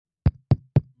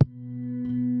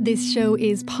This show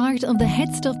is part of the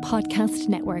Head Stuff Podcast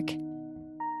Network.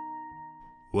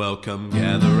 Welcome,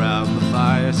 gather round the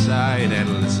fireside and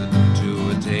listen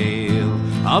to a tale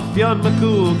of Fionn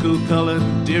McCool,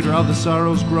 Cuchulainn, Deirdre of the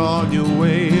Sorrows, Grainne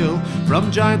Wail.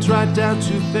 From giants right down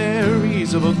to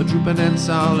fairies, of both the drooping and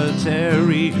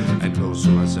solitary, and close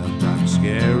to us sometimes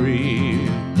scary.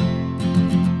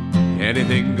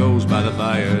 Anything goes by the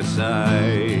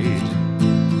fireside.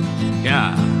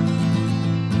 Yeah.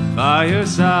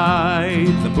 Fireside,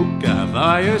 the Puka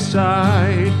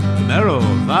fireside, the narrow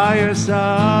fireside.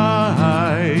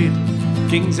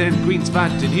 Kings and queens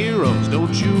fighting heroes,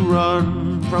 don't you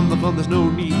run from the fun, there's no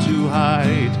need to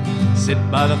hide. Sit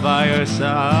by the fireside.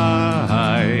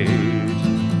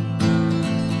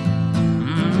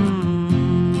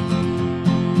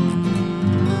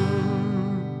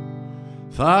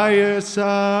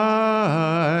 Fireside.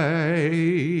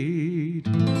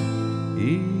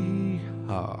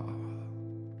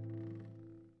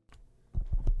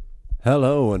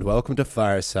 Hello and welcome to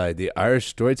Fireside, the Irish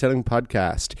storytelling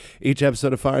podcast. Each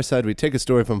episode of Fireside, we take a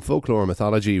story from folklore or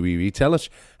mythology, we retell it,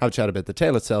 have a chat about the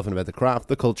tale itself and about the craft,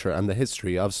 the culture and the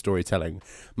history of storytelling.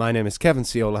 My name is Kevin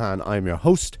C. O'Lahan, I'm your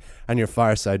host and your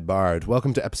Fireside Bard.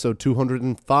 Welcome to episode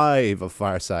 205 of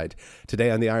Fireside.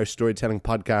 Today on the Irish storytelling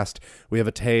podcast, we have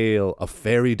a tale of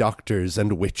fairy doctors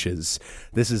and witches.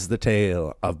 This is the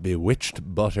tale of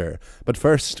Bewitched Butter. But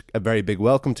first, a very big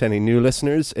welcome to any new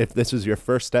listeners. If this is your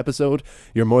first episode,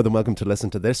 you're more than welcome to listen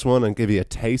to this one and give you a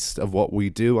taste of what we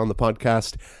do on the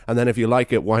podcast. And then if you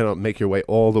like it, why not make your way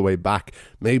all the way back,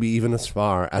 maybe even as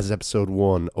far as episode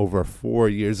 1 over 4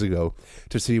 years ago,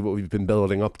 to see what we've been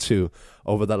building up to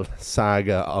over the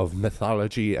saga of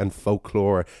mythology and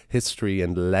folklore, history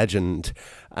and legend.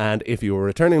 And if you're a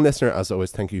returning listener, as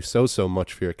always, thank you so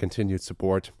much for your continued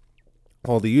support.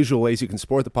 All the usual ways you can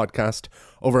support the podcast: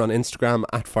 over on Instagram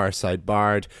at Fireside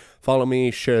Bard. Follow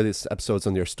me, share these episodes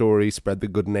on your story, spread the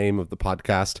good name of the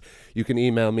podcast. You can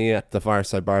email me at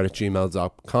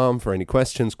thefiresidebard@gmail.com for any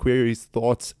questions, queries,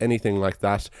 thoughts, anything like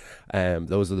that.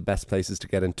 Those are the best places to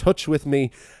get in touch with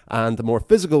me. And the more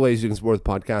physical ways you can support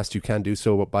the podcast, you can do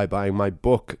so by buying my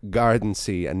book, Garden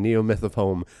Sea, A Neo-Myth of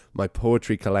Home, my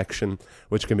poetry collection,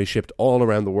 which can be shipped all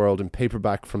around the world in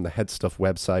paperback from the Head Stuff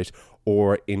website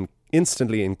or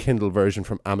instantly in Kindle version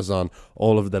from Amazon.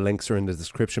 All of the links are in the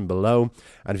description below.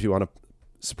 And if you want to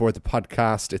support the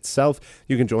podcast itself,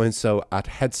 you can join so at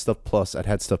Headstuff Plus at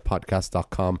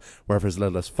headstuffpodcast.com, where for as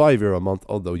little as €5 a month,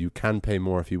 although you can pay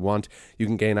more if you want, you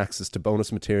can gain access to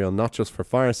bonus material, not just for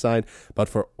Fireside, but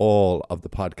for all of the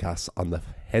podcasts on the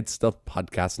Headstuff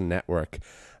Podcast Network.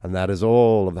 And that is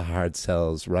all of the hard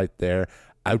sells right there,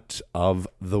 out of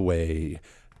the way.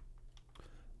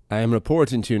 I am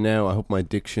reporting to you now, I hope my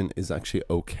diction is actually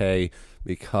okay,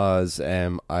 because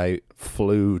I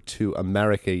flew to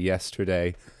America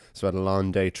yesterday, so I had a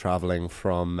long day travelling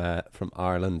from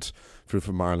Ireland, flew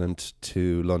from Ireland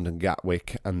to London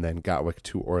Gatwick, and then Gatwick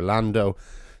to Orlando.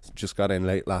 Just got in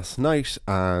late last night,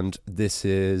 and this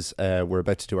is, we're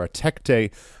about to do our tech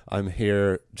day. I'm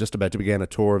here just about to begin a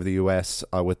tour of the US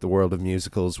with the World of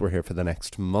Musicals. We're here for the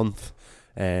next month,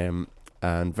 and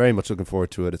very much looking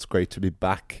forward to it. It's great to be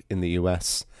back in the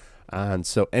US. And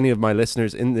so any of my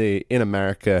listeners in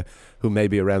America who may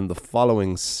be around the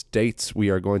following states,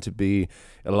 we are going to be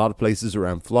in a lot of places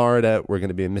around Florida. We're going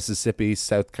to be in Mississippi,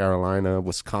 South Carolina,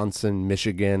 Wisconsin,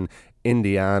 Michigan,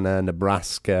 Indiana,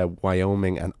 Nebraska,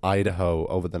 Wyoming and Idaho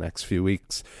over the next few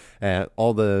weeks.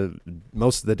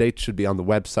 Most of the dates should be on the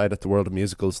website at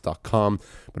theworldofmusicals.com,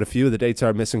 but a few of the dates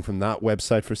are missing from that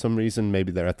website for some reason.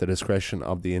 Maybe they're at the discretion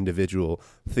of the individual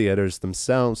theaters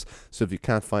themselves. So if you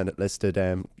can't find it listed,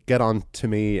 get on to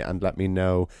me and let me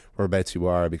know whereabouts you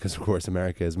are, because of course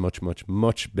America is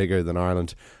much bigger than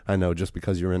Ireland. I know just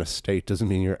because you're in a state doesn't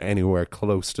mean you're anywhere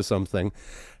close to something.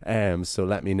 So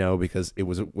let me know, because it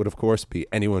would of course be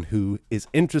anyone who is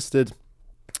interested.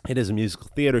 It is a musical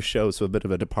theatre show, so a bit of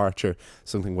a departure,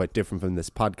 something quite different from this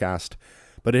podcast.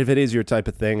 But if it is your type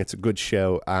of thing, it's a good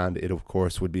show, and it of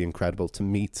course would be incredible to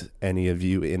meet any of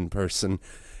you in person.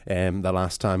 The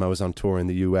last time I was on tour in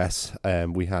the US,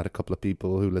 we had a couple of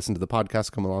people who listened to the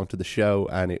podcast come along to the show,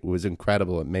 and it was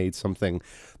incredible. It made something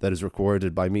that is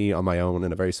recorded by me on my own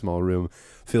in a very small room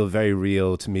feel very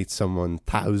real, to meet someone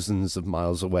thousands of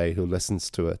miles away who listens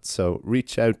to it. So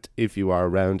reach out if you are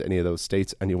around any of those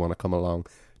states and you want to come along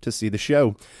to see the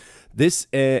show. This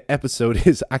episode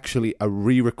is actually a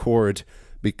re-record,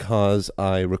 because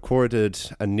I recorded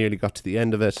and nearly got to the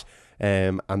end of it,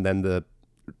 and then the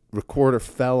recorder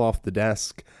fell off the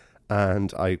desk,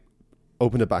 and I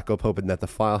opened it back up hoping that the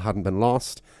file hadn't been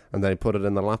lost, and then I put it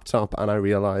in the laptop, and I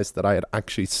realised that I had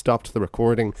actually stopped the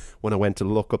recording when I went to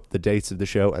look up the dates of the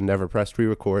show and never pressed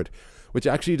re-record, which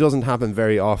actually doesn't happen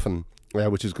very often,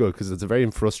 which is good because it's a very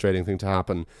frustrating thing to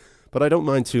happen. But I don't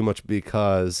mind too much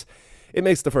because it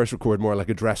makes the first record more like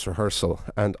a dress rehearsal,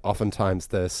 and oftentimes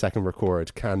the second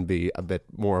record can be a bit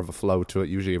more of a flow to it.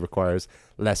 Usually it requires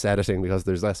less editing because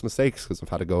there's less mistakes because I've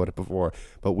had to go at it before,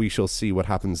 but we shall see what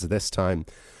happens this time.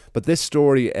 But this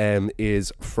story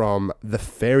is from the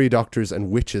Fairy Doctors and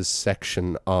Witches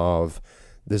section of,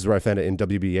 this is where I found it in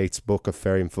W.B. Yeats' book of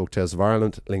Fairy and Folk Tales of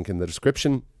Ireland, link in the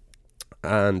description.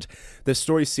 And this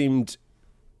story seemed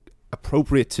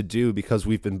appropriate to do because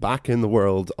we've been back in the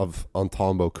world of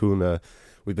Anton Bocuna.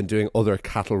 We've been doing other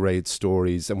cattle raid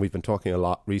stories, and we've been talking a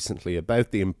lot recently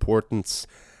about the importance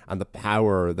and the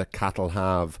power that cattle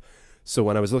have. So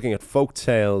when I was looking at folk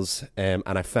tales, and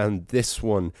I found this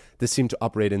one, this seemed to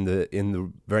operate in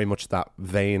the very much that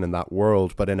vein and that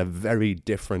world, but in a very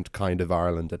different kind of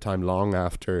Ireland, a time long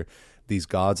after these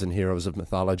gods and heroes of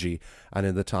mythology, and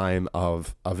in the time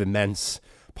of immense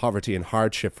poverty and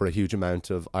hardship for a huge amount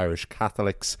of Irish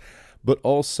Catholics. But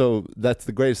also, that's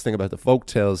the greatest thing about the folk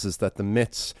tales, is that the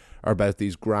myths are about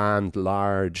these grand,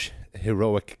 large,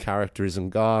 heroic characters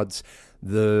and gods.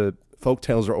 The folk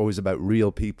tales are always about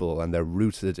real people, and they're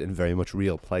rooted in very much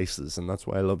real places, and that's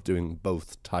why I love doing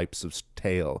both types of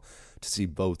tale, to see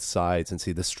both sides and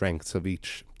see the strengths of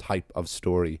each type of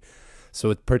story. So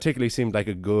it particularly seemed like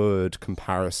a good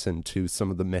comparison to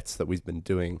some of the myths that we've been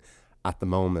doing at the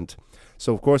moment.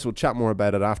 So of course we'll chat more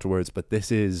about it afterwards, but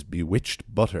this is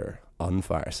Bewitched Butter on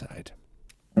Fireside.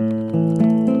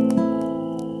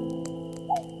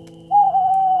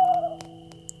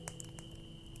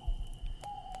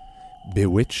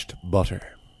 Bewitched Butter.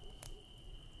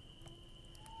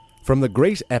 From the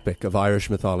great epic of Irish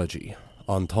mythology,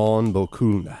 Anton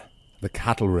Bocuna, the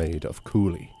cattle raid of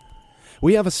Cooley,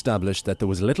 we have established that there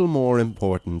was little more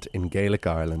important in Gaelic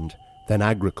Ireland than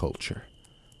agriculture.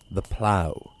 The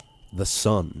plough, the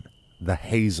sun, the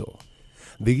hazel.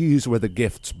 These were the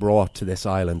gifts brought to this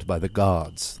island by the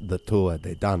gods, the Tua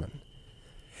de Danann.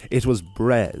 It was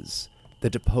Brez, the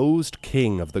deposed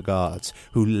king of the gods,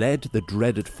 who led the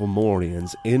dreaded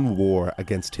Fomorians in war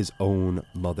against his own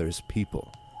mother's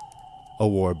people. A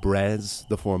war Brez,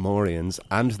 the Fomorians,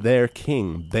 and their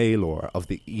king, Baelor of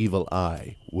the Evil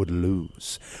Eye, would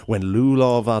lose, when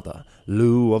Lula Vada,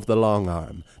 Lou of the Long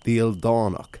Arm, the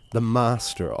Ildonach, the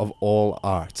master of all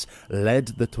arts, led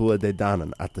the Tua de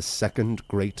Danann at the second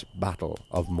great battle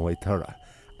of Moytura,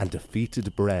 and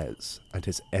defeated Brez and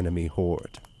his enemy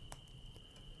horde.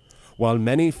 While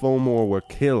many Fomor were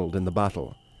killed in the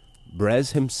battle,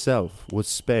 Brez himself was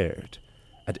spared,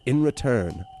 and in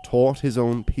return taught his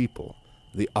own people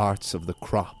the arts of the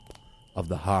crop, of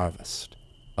the harvest,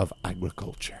 of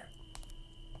agriculture.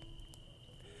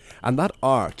 And that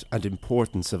art and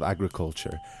importance of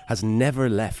agriculture has never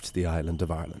left the island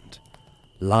of Ireland.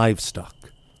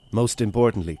 Livestock, most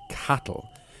importantly cattle,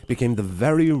 became the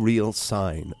very real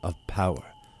sign of power.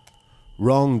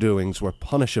 Wrongdoings were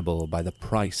punishable by the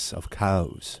price of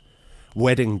cows.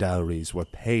 Wedding dowries were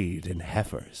paid in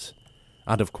heifers.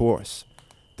 And of course,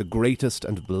 the greatest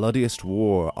and bloodiest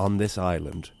war on this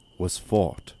island was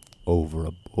fought over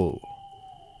a bull.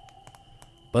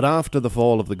 But after the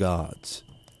fall of the gods,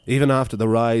 even after the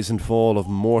rise and fall of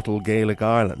mortal Gaelic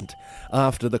Ireland,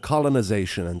 after the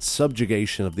colonisation and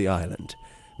subjugation of the island,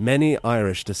 many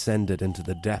Irish descended into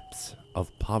the depths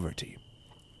of poverty.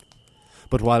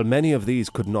 But while many of these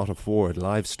could not afford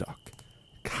livestock,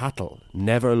 cattle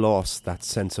never lost that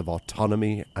sense of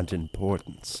autonomy and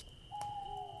importance.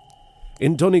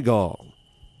 In Donegal,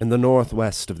 in the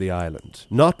northwest of the island,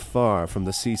 not far from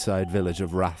the seaside village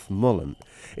of Rathmullen,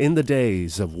 in the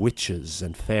days of witches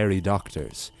and fairy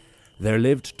doctors, there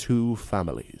lived two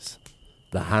families,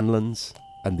 the Hanlons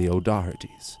and the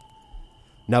O'Dohertys.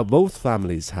 Now both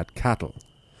families had cattle,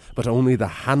 but only the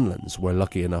Hanlons were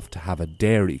lucky enough to have a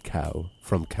dairy cow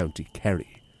from County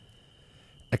Kerry.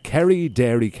 A Kerry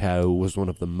dairy cow was one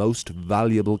of the most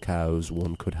valuable cows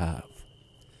one could have,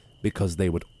 because they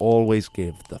would always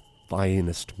give the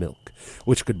finest milk,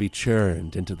 which could be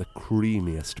churned into the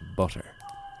creamiest butter.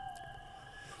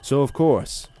 So, of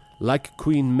course, like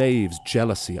Queen Maeve's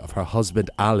jealousy of her husband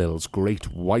Allil's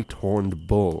great white-horned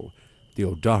bull, the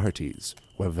O'Dohertys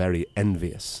were very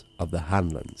envious of the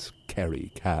Hanlons'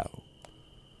 Kerry cow.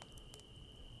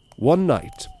 One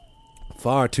night,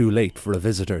 far too late for a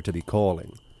visitor to be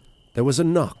calling, there was a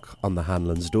knock on the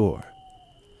Hanlons' door.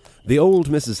 The old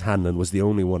Mrs. Hanlon was the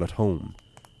only one at home,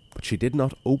 but she did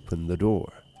not open the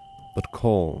door, but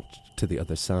called to the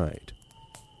other side.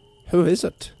 "Who is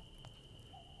it?"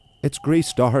 "It's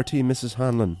Grace Doherty, Mrs.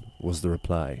 Hanlon," was the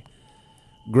reply.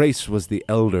 Grace was the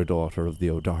elder daughter of the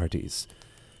O'Dohertys.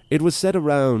 It was said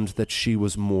around that she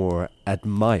was more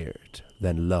admired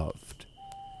than loved.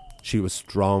 She was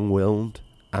strong-willed,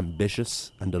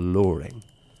 ambitious, and alluring.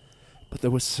 But there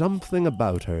was something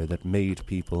about her that made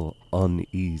people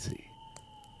uneasy,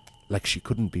 like she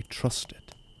couldn't be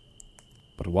trusted.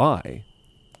 But why?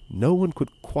 No one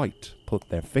could quite put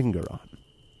their finger on.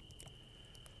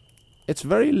 "It's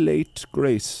very late,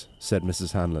 Grace," said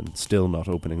Mrs. Hanlon, still not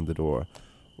opening the door.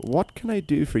 "What can I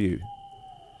do for you?"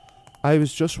 "I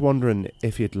was just wondering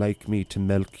if you'd like me to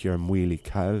milk your mweely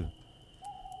cow."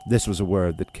 This was a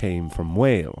word that came from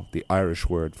whale, the Irish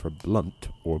word for blunt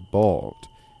or bald,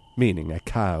 meaning a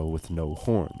cow with no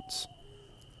horns.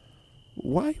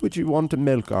 "Why would you want to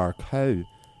milk our cow?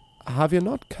 Have you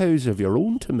not cows of your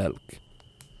own to milk?"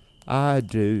 "I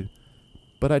do,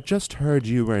 but I just heard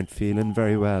you weren't feeling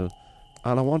very well,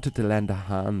 and I wanted to lend a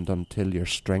hand until your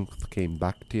strength came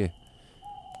back to you."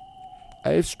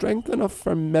 "I've strength enough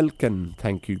for milking,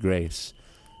 thank you, Grace.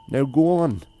 Now go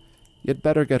on. You'd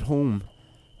better get home.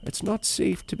 It's not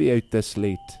safe to be out this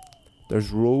late.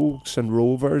 There's rogues and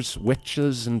rovers,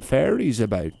 witches and fairies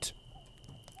about."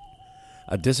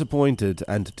 A disappointed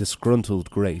and disgruntled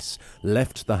Grace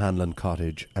left the Hanlon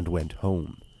cottage and went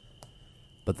home.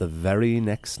 But the very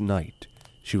next night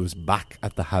she was back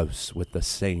at the house with the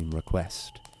same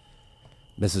request.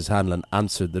 Mrs. Hanlon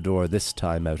answered the door this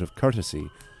time out of courtesy,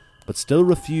 but still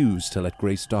refused to let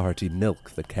Grace Doherty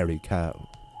milk the Kerry cow.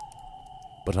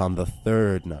 But on the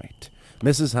third night,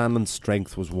 Mrs. Hanlon's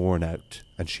strength was worn out,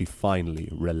 and she finally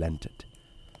relented.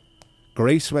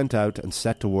 Grace went out and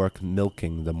set to work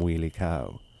milking the mweely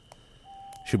cow.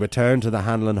 She returned to the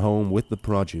Hanlon home with the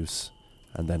produce,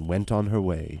 and then went on her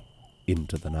way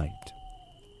into the night.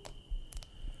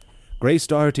 Grace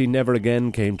Doherty never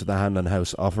again came to the Hanlon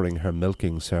house offering her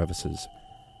milking services,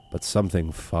 but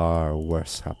something far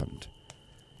worse happened.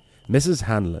 Mrs.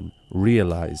 Hanlon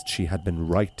realized she had been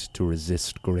right to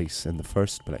resist Grace in the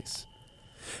first place,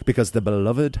 because the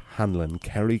beloved Hanlon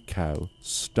Kerry cow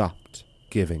stopped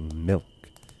giving milk.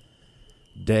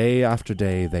 Day after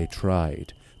day they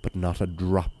tried, but not a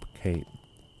drop came.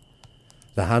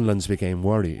 The Hanlons became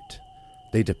worried.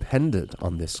 They depended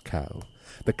on this cow,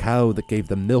 the cow that gave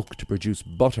them milk to produce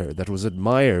butter that was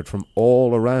admired from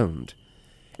all around.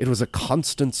 It was a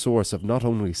constant source of not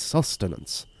only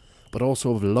sustenance, but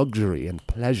also of luxury and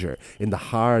pleasure in the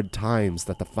hard times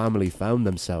that the family found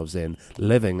themselves in,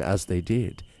 living as they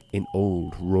did in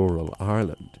old rural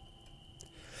Ireland.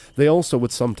 They also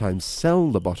would sometimes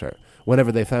sell the butter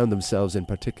whenever they found themselves in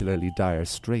particularly dire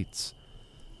straits.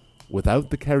 Without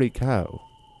the Kerry cow,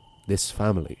 this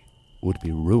family would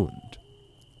be ruined.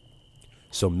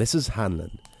 So Mrs.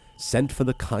 Hanlon sent for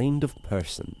the kind of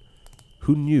person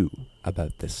who knew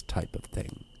about this type of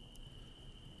thing.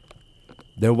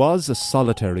 There was a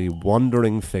solitary,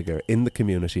 wandering figure in the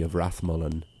community of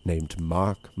Rathmullen named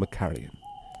Mark McCarrion.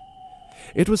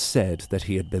 It was said that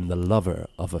he had been the lover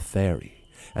of a fairy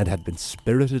and had been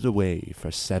spirited away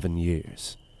for 7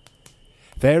 years.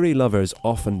 Fairy lovers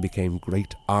often became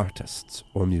great artists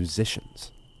or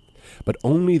musicians, but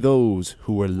only those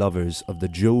who were lovers of the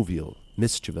jovial,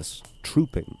 mischievous,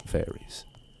 trooping fairies.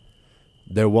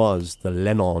 There was the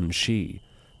Lennon She,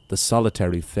 the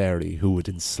solitary fairy who would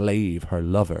enslave her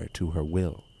lover to her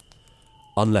will,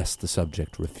 unless the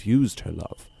subject refused her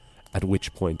love, at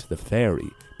which point the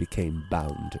fairy became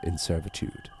bound in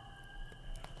servitude.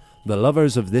 The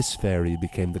lovers of this fairy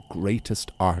became the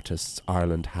greatest artists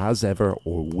Ireland has ever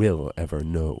or will ever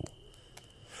know,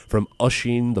 from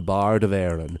Oisin the Bard of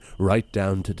Erin right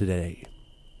down to today.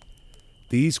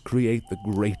 These create the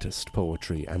greatest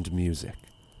poetry and music,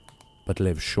 but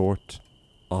live short,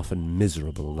 often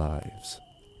miserable lives.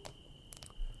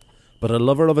 But a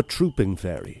lover of a trooping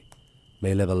fairy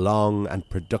may live a long and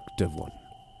productive one,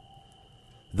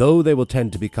 though they will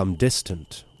tend to become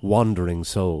distant, wandering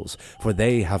souls, for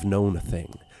they have known a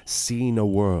thing, seen a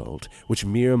world, which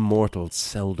mere mortals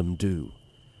seldom do,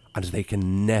 and they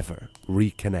can never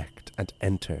reconnect and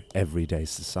enter everyday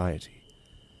society.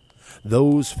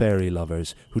 Those fairy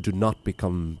lovers who do not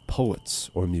become poets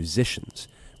or musicians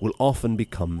will often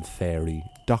become fairy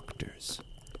doctors.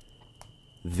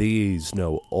 These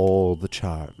know all the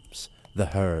charms,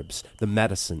 the herbs, the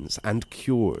medicines and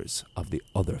cures of the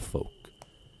other folk.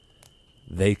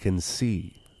 They can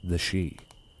see the she.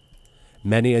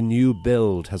 Many a new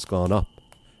build has gone up,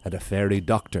 and a fairy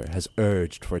doctor has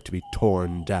urged for it to be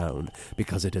torn down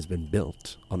because it has been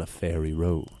built on a fairy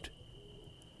road.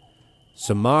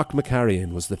 So Mark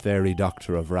McCarrion was the fairy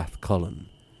doctor of Rathcullen,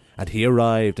 and he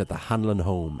arrived at the Hanlon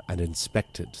home and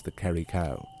inspected the Kerry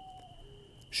cow.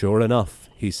 Sure enough,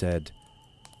 he said,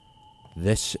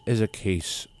 "This is a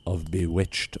case of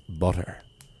bewitched butter.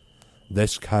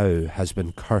 This cow has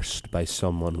been cursed by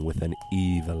someone with an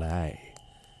evil eye.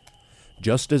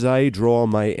 Just as I draw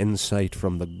my insight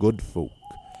from the good folk,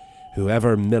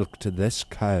 whoever milked this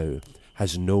cow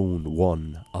has known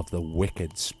one of the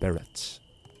wicked spirits.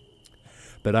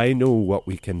 But I know what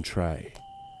we can try.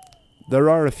 There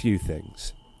are a few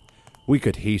things. We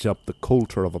could heat up the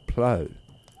coulter of a plough.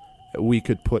 We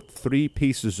could put 3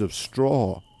 pieces of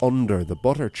straw under the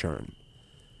butter churn.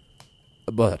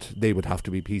 But they would have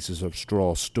to be pieces of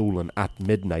straw stolen at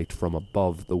midnight from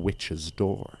above the witch's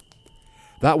door.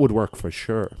 That would work for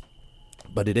sure,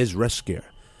 but it is riskier,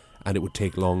 and it would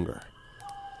take longer.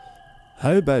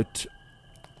 How about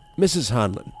Mrs.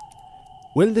 Hanlon?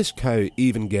 Will this cow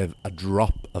even give a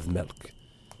drop of milk?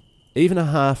 Even a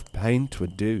half pint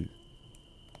would do."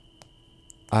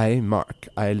 "Aye, Mark,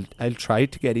 I'll try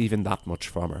to get even that much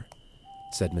from her,"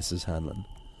 said Mrs. Hanlon.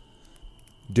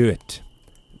 "Do it.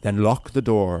 Then lock the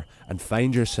door and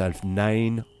find yourself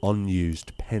 9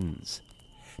 unused pins.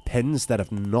 Pins that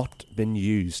have not been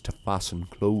used to fasten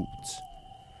clothes.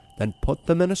 Then put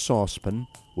them in a saucepan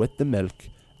with the milk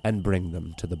and bring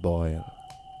them to the boil."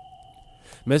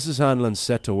 Mrs. Hanlon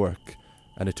set to work,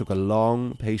 and it took a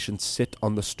long, patient sit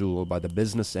on the stool by the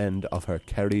business end of her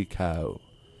Kerry cow.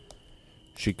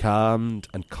 She calmed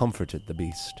and comforted the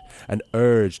beast, and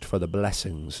urged for the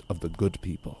blessings of the good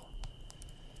people.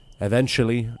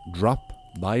 Eventually, drop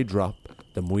by drop,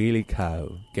 the Moily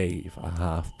cow gave a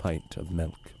half pint of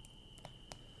milk.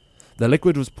 The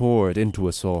liquid was poured into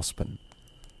a saucepan,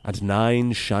 and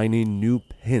 9 shiny new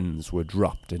pins were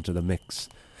dropped into the mix,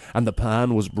 and the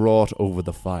pan was brought over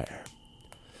the fire.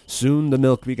 Soon the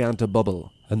milk began to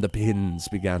bubble, and the pins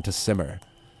began to simmer.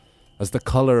 As the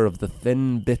colour of the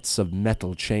thin bits of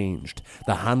metal changed,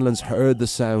 the Hanlons heard the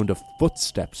sound of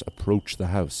footsteps approach the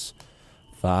house.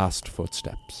 Fast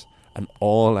footsteps, an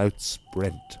all-out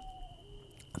sprint.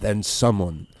 Then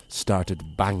someone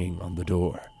started banging on the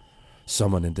door.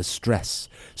 Someone in distress,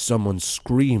 someone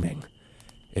screaming.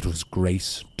 It was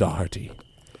Grace Doherty.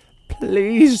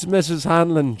 "Please, Mrs.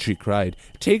 Hanlon," she cried,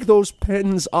 "take those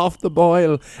pins off the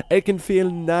boil. I can feel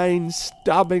 9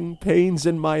 stabbing pains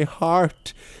in my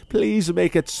heart. Please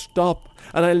make it stop,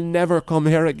 and I'll never come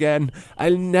here again.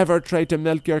 I'll never try to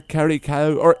milk your Kerry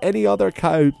cow or any other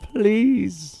cow,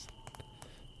 please."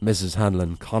 Mrs.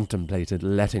 Hanlon contemplated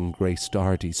letting Grace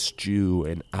Doherty stew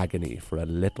in agony for a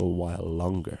little while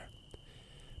longer.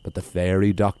 But the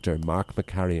fairy doctor, Mark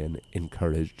McCarrion,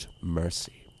 encouraged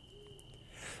mercy.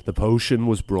 The potion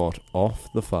was brought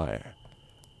off the fire,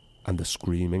 and the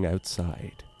screaming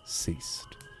outside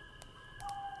ceased.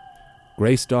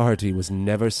 Grace Doherty was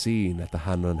never seen at the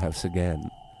Hanlon house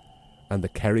again, and the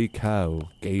Kerry cow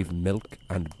gave milk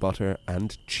and butter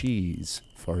and cheese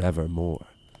forevermore.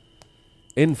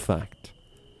 In fact,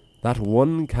 that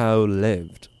one cow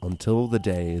lived until the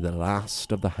day the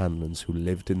last of the Hanlons who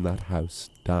lived in that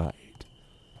house died.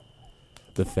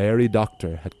 The fairy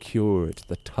doctor had cured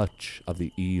the touch of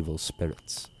the evil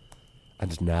spirits,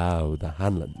 and now the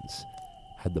Hanlons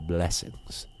had the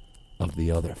blessings of the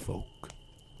other folk.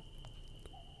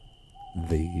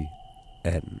 The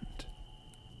end.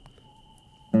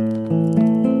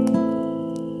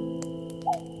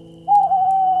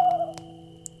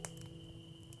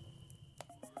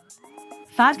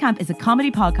 Fad Camp is a comedy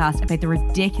podcast about the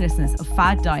ridiculousness of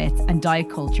fad diets and diet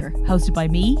culture, hosted by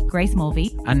me, Grace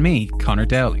Mulvey. And me, Connor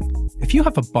Dowling. If you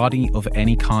have a body of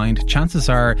any kind, chances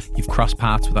are you've crossed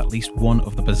paths with at least one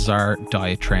of the bizarre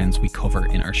diet trends we cover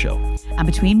in our show. And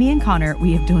between me and Connor,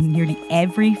 we have done nearly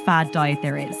every fad diet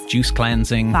there is. Juice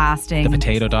cleansing, fasting, the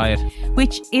potato diet.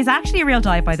 Which is actually a real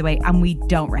diet, by the way, and we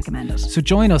don't recommend it. So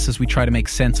join us as we try to make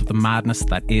sense of the madness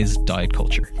that is diet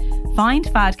culture. Find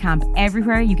Fad Camp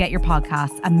everywhere you get your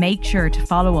podcasts, and make sure to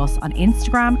follow us on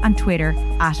Instagram and Twitter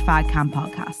at Fad Camp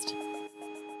Podcast.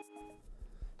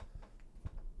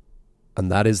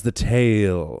 And that is the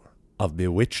tale of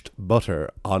Bewitched Butter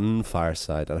on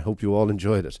Fireside. And I hope you all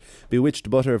enjoyed it. Bewitched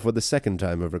Butter for the second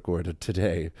time I've recorded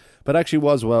today. But actually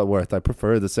was well worth. I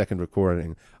prefer the second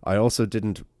recording. I also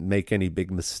didn't make any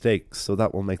big mistakes. So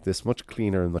that will make this much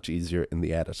cleaner and much easier in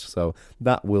the edit. So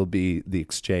that will be the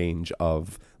exchange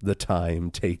of the time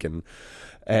taken.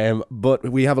 But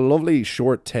we have a lovely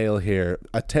short tale here.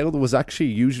 A tale that was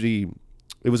actually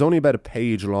it was only about a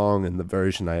page long in the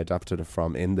version I adapted it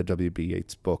from in the W.B.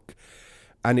 Yeats book.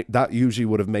 And that usually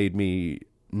would have made me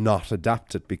not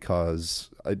adapt it, because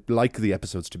I'd like the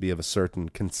episodes to be of a certain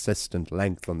consistent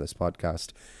length on this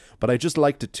podcast. But I just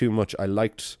liked it too much. I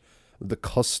liked the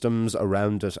customs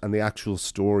around it and the actual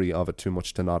story of it too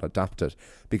much to not adapt it.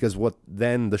 Because what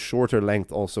then the shorter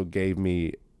length also gave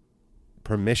me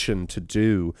permission to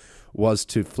do was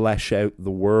to flesh out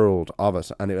the world of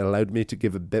it, and it allowed me to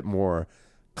give a bit more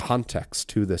context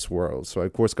to this world. So I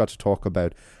of course got to talk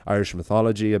about Irish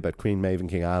mythology, about Queen Maeve and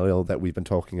King Ailill that we've been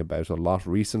talking about a lot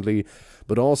recently,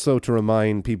 but also to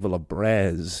remind people of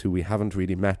Brez, who we haven't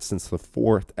really met since the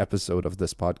 4th episode of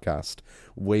this podcast,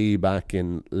 way back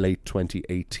in late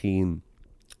 2018.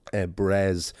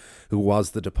 Brez, who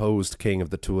was the deposed king of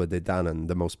the Tuatha De Danann,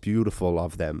 the most beautiful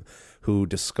of them, who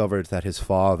discovered that his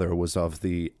father was of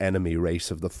the enemy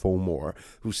race of the Fomor,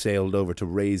 who sailed over to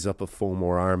raise up a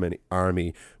Fomor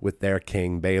army with their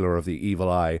king, Baelor of the Evil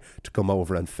Eye, to come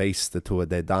over and face the Tuatha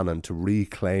De Danann to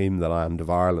reclaim the land of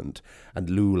Ireland, and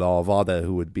Lugh Vada,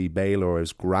 who would be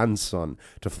Baelor's grandson,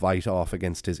 to fight off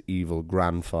against his evil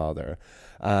grandfather.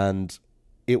 And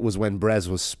it was when Brez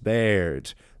was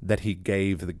spared that he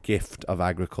gave the gift of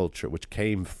agriculture, which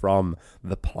came from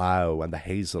the plough and the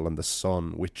hazel and the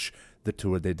sun, which the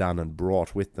Tuatha De Danann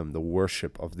brought with them, the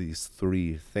worship of these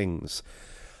three things.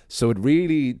 So it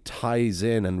really ties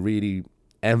in and really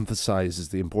emphasizes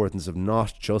the importance of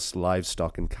not just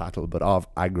livestock and cattle, but of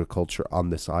agriculture on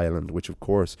this island, which of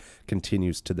course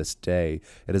continues to this day.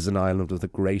 It is an island with a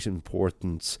great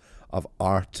importance of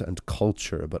art and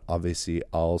culture, but obviously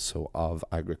also of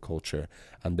agriculture,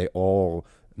 and they all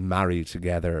marry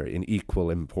together in equal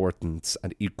importance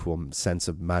and equal sense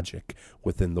of magic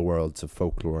within the worlds of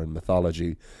folklore and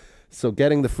mythology. So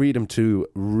getting the freedom to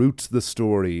root the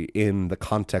story in the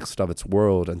context of its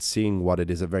world and seeing what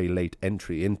it is a very late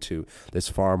entry into, this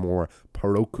far more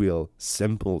parochial,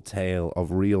 simple tale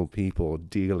of real people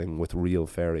dealing with real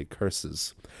fairy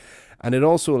curses. And it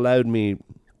also allowed me,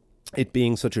 it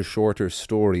being such a shorter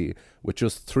story, with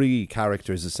just three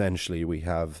characters essentially. We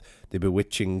have the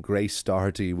bewitching Grace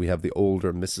Doherty, we have the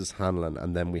older Mrs. Hanlon,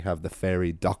 and then we have the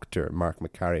fairy doctor, Mark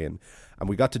McCarrion. And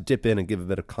we got to dip in and give a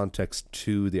bit of context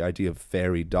to the idea of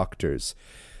fairy doctors.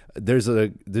 There's a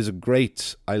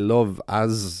great, I love,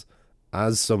 as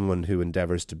someone who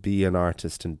endeavours to be an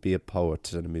artist and be a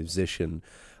poet and a musician,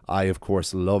 I of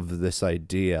course love this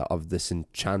idea of this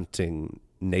enchanting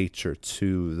nature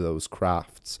to those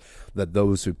crafts, that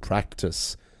those who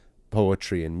practice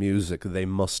poetry and music, they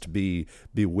must be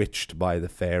bewitched by the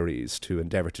fairies to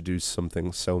endeavour to do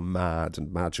something so mad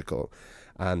and magical,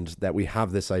 and that we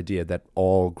have this idea that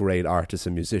all great artists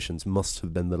and musicians must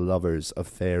have been the lovers of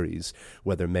fairies,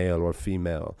 whether male or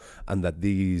female, and that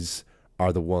these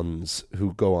are the ones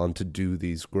who go on to do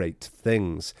these great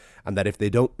things, and that if they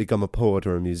don't become a poet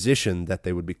or a musician, that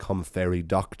they would become fairy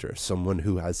doctor, someone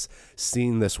who has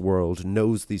seen this world,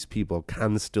 knows these people,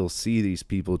 can still see these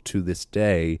people to this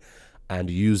day, and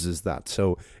uses that.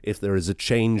 So if there is a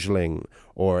changeling,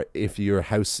 or if your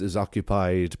house is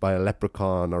occupied by a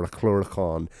leprechaun or a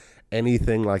chlorochaun,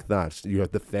 anything like that,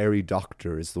 the fairy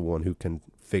doctor is the one who can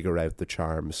figure out the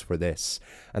charms for this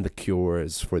and the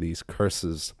cures for these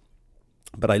curses.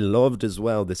 But I loved as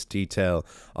well this detail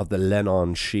of the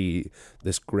Lenon She,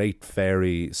 this great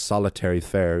fairy, solitary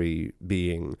fairy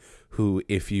being, who,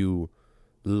 if you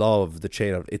love the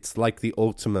chain of, it's like the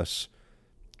ultimate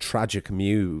tragic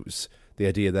muse. The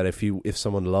idea that if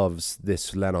someone loves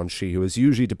this Lenon She, who is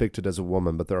usually depicted as a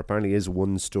woman, but there apparently is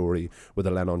one story where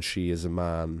the Lenon She is a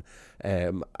man,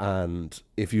 and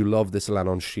if you love this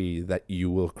Lenon She, that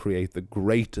you will create the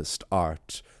greatest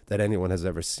art that anyone has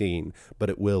ever seen, but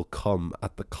it will come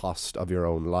at the cost of your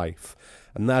own life.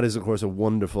 And that is, of course, a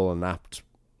wonderful and apt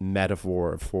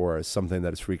metaphor for something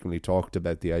that is frequently talked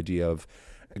about, the idea of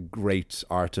great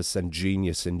artists and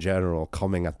genius in general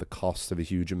coming at the cost of a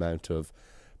huge amount of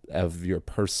your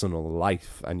personal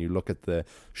life. And you look at the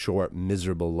short,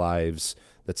 miserable lives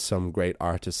that some great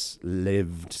artists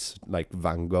lived, like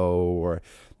Van Gogh or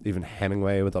even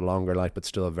Hemingway, with a longer life, but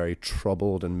still a very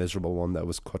troubled and miserable one that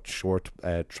was cut short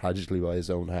tragically by his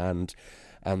own hand.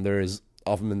 And there is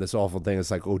often been this awful thing,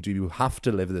 it's like, oh, do you have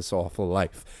to live this awful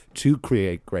life to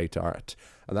create great art?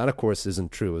 And that, of course,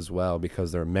 isn't true as well,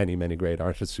 because there are many, many great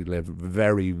artists who live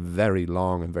very, very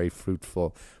long and very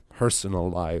fruitful personal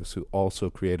lives who also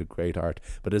created great art.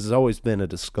 But it has always been a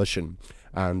discussion,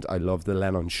 and I love the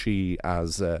Lenon She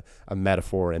as a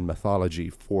metaphor in mythology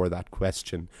for that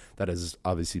question that is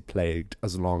obviously plagued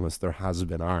as long as there has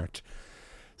been art.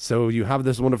 So you have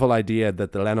this wonderful idea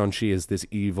that the Lenon She is this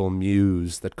evil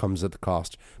muse that comes at the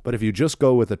cost. But if you just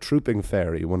go with a trooping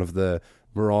fairy, one of the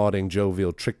marauding,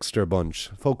 jovial trickster bunch,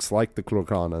 folks like the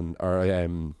Clorcan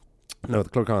the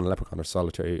Clorcan and Leprechaun are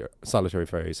solitary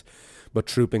fairies. but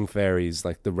trooping fairies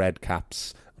like the red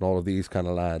caps and all of these kind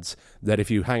of lads, that if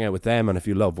you hang out with them and if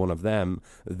you love one of them,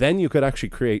 then you could actually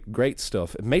create great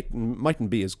stuff. It mightn't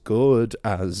be as good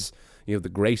as, you know, the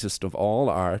greatest of all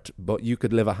art, but you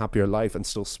could live a happier life and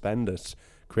still spend it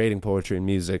creating poetry and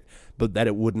music, but that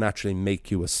it wouldn't actually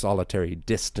make you a solitary,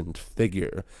 distant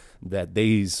figure, that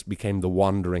these became the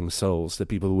wandering souls, the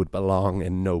people who would belong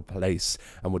in no place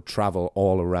and would travel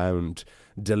all around,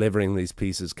 delivering these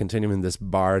pieces, continuing this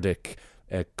bardic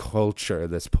culture,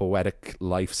 this poetic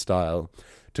lifestyle,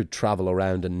 to travel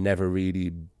around and never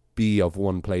really be of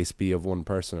one place, be of one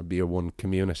person, or be of one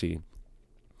community.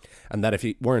 And that if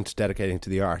you weren't dedicating to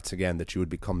the arts, again, that you would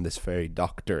become this fairy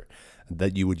doctor,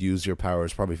 that you would use your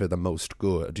powers probably for the most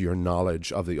good, your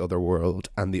knowledge of the other world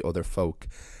and the other folk.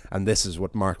 And this is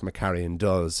what Mark McCarrion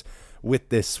does with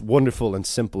this wonderful and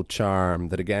simple charm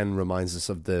that again reminds us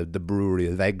of the brewery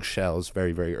of eggshells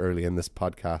very, very early in this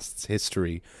podcast's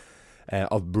history,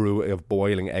 of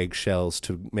boiling eggshells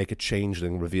to make a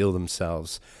changeling reveal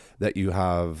themselves. That you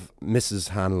have Mrs.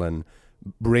 Hanlon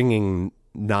bringing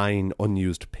 9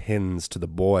 unused pins to the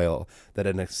boil, that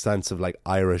in a sense of like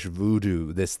Irish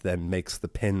voodoo, this then makes the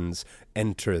pins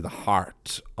enter the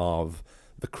heart of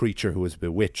the creature who is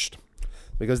bewitched.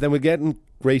 Because then we get in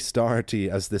Grace Doherty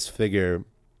as this figure.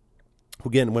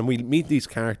 Again, when we meet these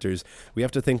characters, we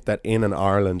have to think that in an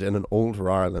older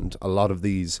Ireland, a lot of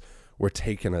these were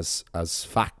taken as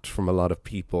fact from a lot of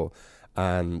people.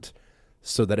 And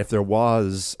so that if there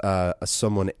was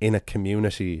someone in a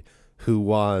community who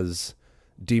was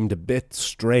deemed a bit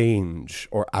strange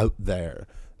or out there,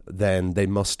 then they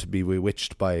must be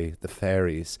bewitched by the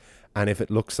fairies. And if it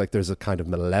looks like there's a kind of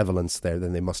malevolence there,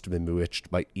 then they must have been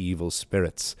bewitched by evil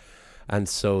spirits. And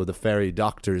so the fairy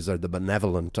doctors are the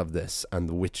benevolent of this, and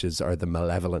the witches are the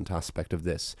malevolent aspect of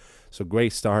this. So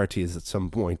Grace Doherty is at some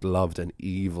point loved an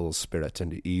evil spirit,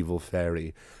 an evil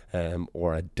fairy,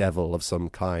 or a devil of some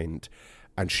kind.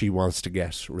 And she wants to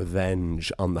get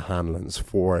revenge on the Hanlons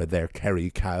for their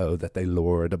Kerry cow that they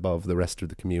lured above the rest of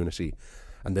the community.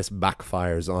 And this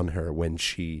backfires on her when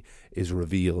she is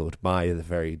revealed by the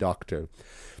fairy doctor.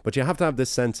 But you have to have this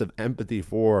sense of empathy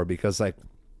for her, because like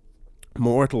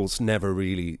mortals never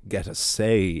really get a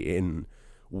say in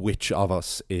which of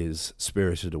us is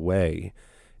spirited away.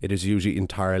 It is usually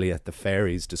entirely at the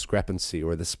fairies' discrepancy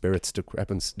or the spirits'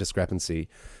 discrepancy.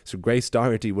 So Grace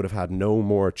Doherty would have had no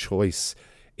more choice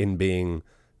in being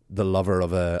the lover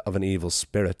of an evil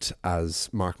spirit as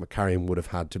Mark McCarrion would have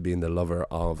had to be the lover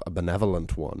of a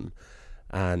benevolent one.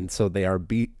 And so they are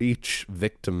each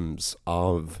victims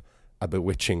of a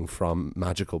bewitching from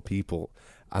magical people.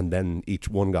 And then each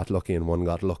one got lucky and one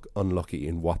got unlucky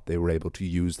in what they were able to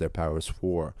use their powers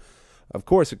for. Of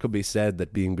course, it could be said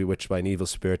that being bewitched by an evil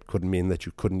spirit couldn't mean that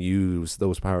you couldn't use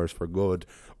those powers for good,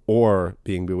 or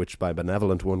being bewitched by a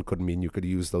benevolent one couldn't mean you could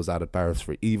use those added powers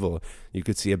for evil. You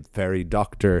could see a fairy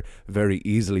doctor very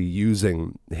easily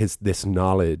using this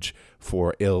knowledge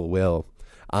for ill will.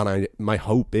 And my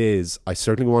hope is, I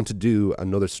certainly want to do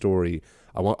another story.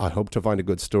 I hope to find a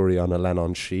good story on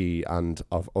Eleanor Shee and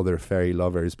of other fairy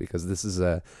lovers, because this is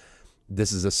a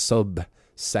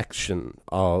subsection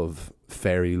of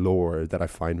fairy lore that I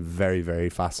find very, very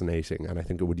fascinating, and I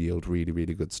think it would yield really,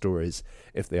 really good stories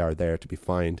if they are there to be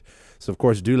found. So of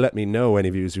course, do let me know, any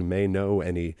of you who may know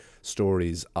any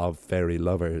stories of fairy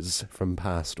lovers from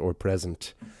past or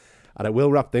present. And I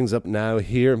will wrap things up now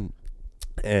here.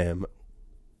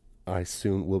 I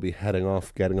soon will be getting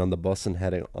on the bus and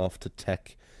heading off to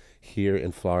Tech here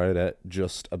in Florida.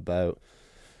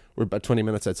 We're about 20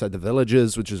 minutes outside the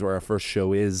Villages, which is where our first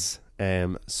show is.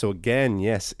 So again,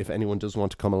 yes, if anyone does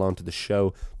want to come along to the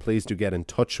show, please do get in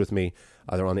touch with me,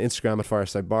 either on Instagram at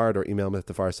FiresideBard or email me at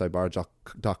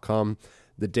thefiresidebard.com.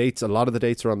 A lot of the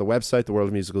dates are on the website,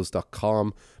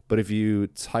 theworldofmusicals.com, but if you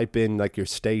type in like your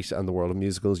state and the World of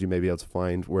Musicals, you may be able to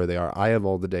find where they are. I have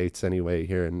all the dates anyway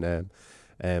here in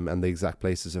and the exact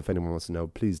places. If anyone wants to know,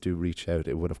 please do reach out.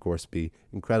 It would of course be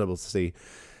incredible to see.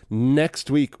 Next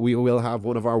week, we will have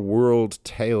one of our world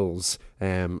tales.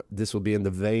 This will be in the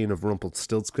vein of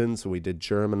Rumpelstiltskin. So we did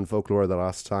German folklore the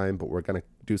last time, but we're going to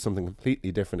do something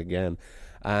completely different again.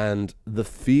 And the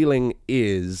feeling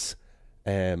is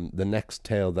the next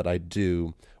tale that I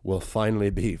do will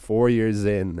finally be 4 years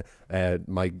in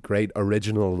my great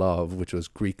original love, which was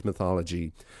Greek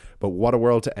mythology. But what a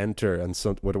world to enter, and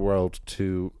what a world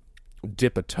to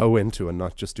dip a toe into and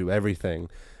not just do everything.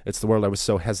 It's the world I was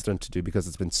so hesitant to do because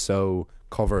it's been so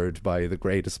covered by the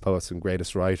greatest poets and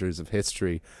greatest writers of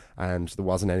history, and there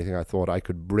wasn't anything I thought I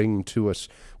could bring to it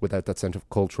without that sense of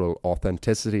cultural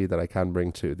authenticity that I can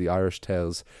bring to the Irish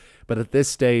tales. But at this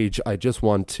stage, I just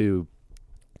want to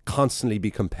constantly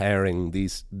be comparing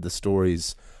the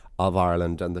stories of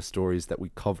Ireland and the stories that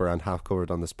we cover and have covered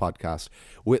on this podcast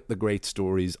with the great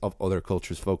stories of other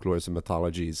cultures, folklores and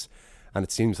mythologies. And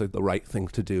it seems like the right thing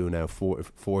to do now,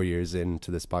 4 years into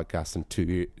this podcast and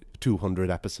 200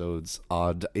 episodes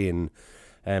odd in.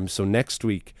 So next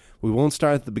week, we won't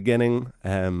start at the beginning.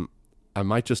 I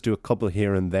might just do a couple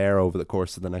here and there over the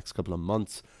course of the next couple of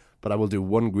months, but I will do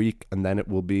one Greek, and then it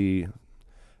will be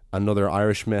another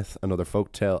Irish myth, another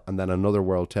folk tale, and then another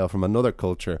world tale from another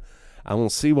culture. And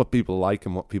we'll see what people like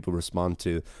and what people respond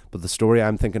to. But the story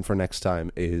I'm thinking for next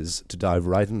time is to dive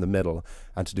right in the middle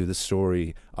and to do the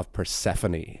story of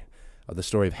Persephone, or the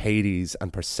story of Hades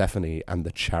and Persephone and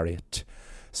the chariot.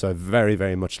 So I very,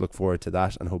 very much look forward to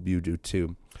that and hope you do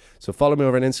too. So follow me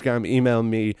over on Instagram, email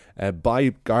me, buy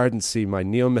Garden Sea, my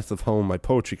Neo-Myth of Home, my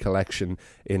poetry collection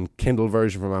in Kindle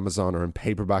version from Amazon or in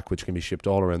paperback, which can be shipped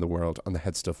all around the world on the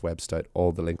Headstuff website.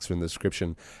 All the links are in the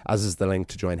description, as is the link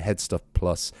to join Headstuff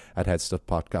Plus at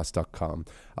headstuffpodcast.com.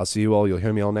 I'll see you all. You'll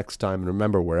hear me all next time. And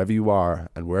remember, wherever you are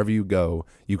and wherever you go,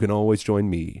 you can always join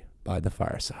me by the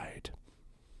fireside.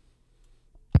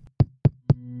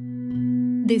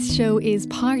 This show is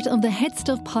part of the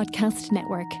Headstuff Podcast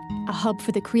Network, a hub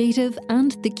for the creative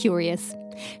and the curious.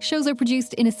 Shows are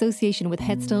produced in association with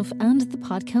Headstuff and the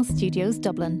Podcast Studios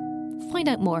Dublin. Find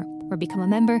out more or become a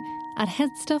member at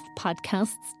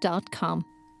headstuffpodcasts.com.